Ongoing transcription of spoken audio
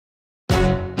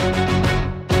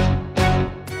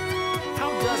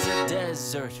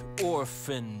desert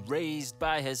orphan, raised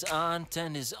by his aunt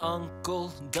and his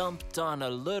uncle, dumped on a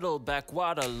little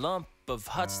backwater lump of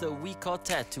huts that we call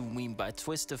Tattooine. By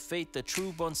twist of fate, the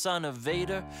true-born son of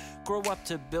Vader grow up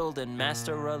to build and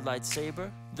master a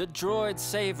lightsaber. The droid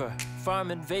saber,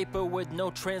 farmin vapor with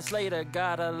no translator,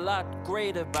 got a lot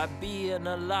greater by being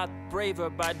a lot braver,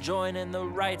 by joining the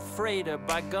right freighter,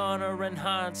 by garnerin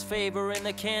Han's favor in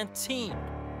the canteen.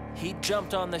 He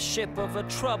jumped on the ship of a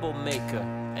troublemaker,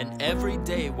 and every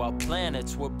day while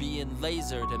planets were being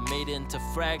lasered and made into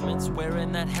fragments,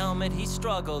 wearing that helmet he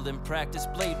struggled and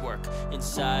practiced blade work.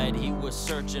 Inside he was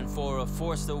searching for a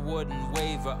force that wouldn't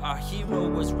waver. Our hero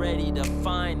was ready to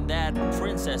find that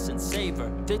princess and save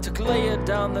her. They took Leia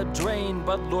down the drain,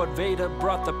 but Lord Vader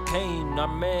brought the pain. Our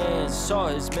man saw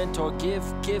his mentor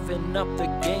giving up the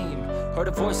game. Heard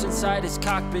a voice inside his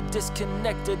cockpit,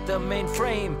 disconnected the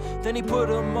mainframe. Then he put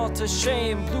them all to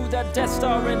shame, blew that Death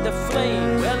Star into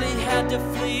flame. Well, he had to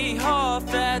flee off,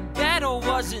 that battle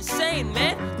was insane,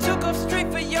 man. Took off straight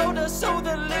for Yoda so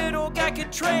the little guy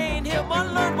could train him.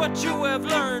 Unlearn what you have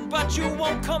learned, but you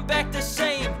won't come back the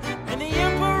same. And the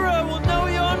Emperor will know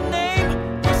your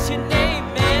name. What's your name,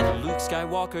 man? Luke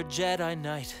Skywalker, Jedi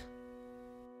Knight.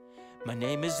 My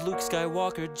name is Luke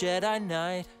Skywalker, Jedi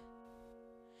Knight.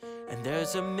 And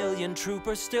there's a million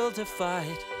troopers still to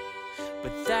fight,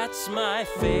 but that's my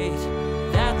fate,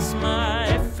 that's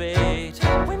my fate.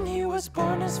 When he was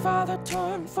born, his father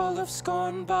torn, full of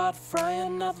scorn, bought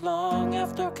frying not long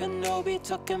after Kenobi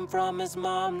took him from his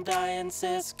mom, dying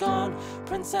sis gone,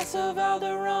 princess of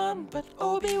Alderaan. But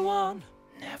Obi-Wan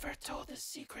never told the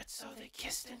secret, so they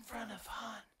kissed in front of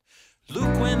Han.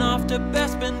 Luke went off to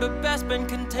Bespin, but Bespin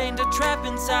contained a trap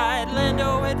inside.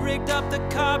 Lando had rigged up the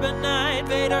carbonite.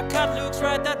 Vader cut Luke's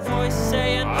right, that voice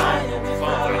saying, I am your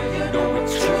father, you know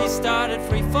it's true. He started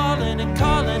free-falling and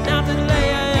calling out to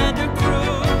Leia and her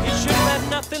crew. He should have had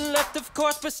nothing left, of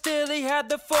course, but still he had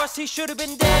the force. He should have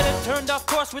been dead and turned off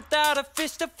course. Without a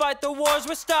fist to fight, the wars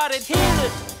were started.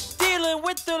 Healing, dealing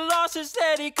with the losses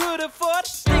that he could afford.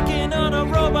 Sticking on a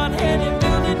robot head and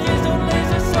building his own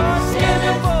laser sword.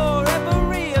 Standing for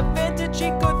every advantage he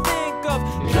could think of,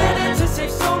 planning to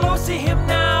save Solo. See him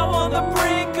now on the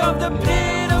brink of the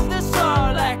pit of the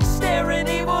Sarlacc, staring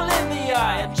evil in the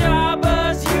eye. And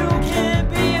Jabba's, you can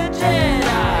be a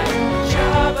Jedi.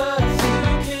 Jabba's, you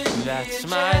can that's be a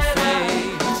my Jedi.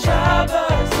 Fate.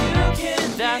 Jabba's, you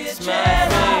can that's be a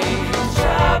Jedi.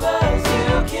 Jabba's,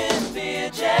 you can be a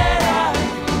Jedi.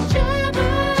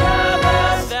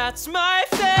 Jabba's, that's my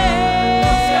fate.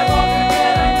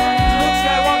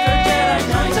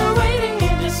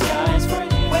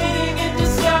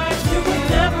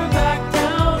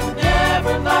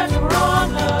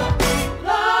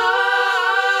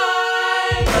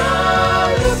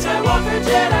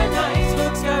 Jedi Knights,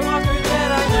 Luke Skywalker,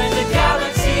 Jedi Knight, the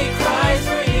galaxy cries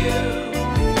for you.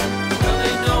 Will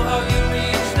they know how you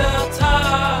reach the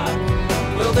top?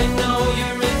 Will they know you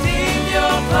redeemed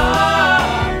your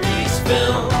part? These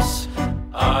films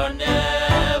are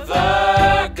never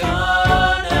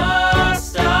gonna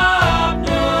stop,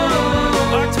 no.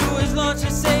 R2 has launched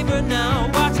his saber now,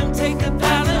 watch him take the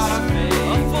palace.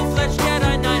 A full-fledged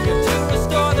Jedi Knight who to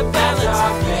restore the balance.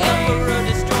 The Emperor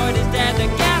destroyed his dad, the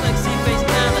galaxy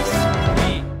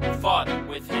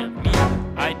with him. Me,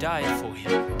 I died for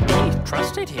him. Me,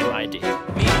 trusted him, I did.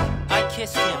 Me, I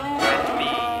kissed him. And me,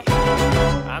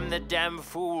 I'm the damn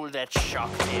fool that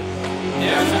shocked him.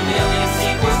 There's a million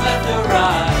secrets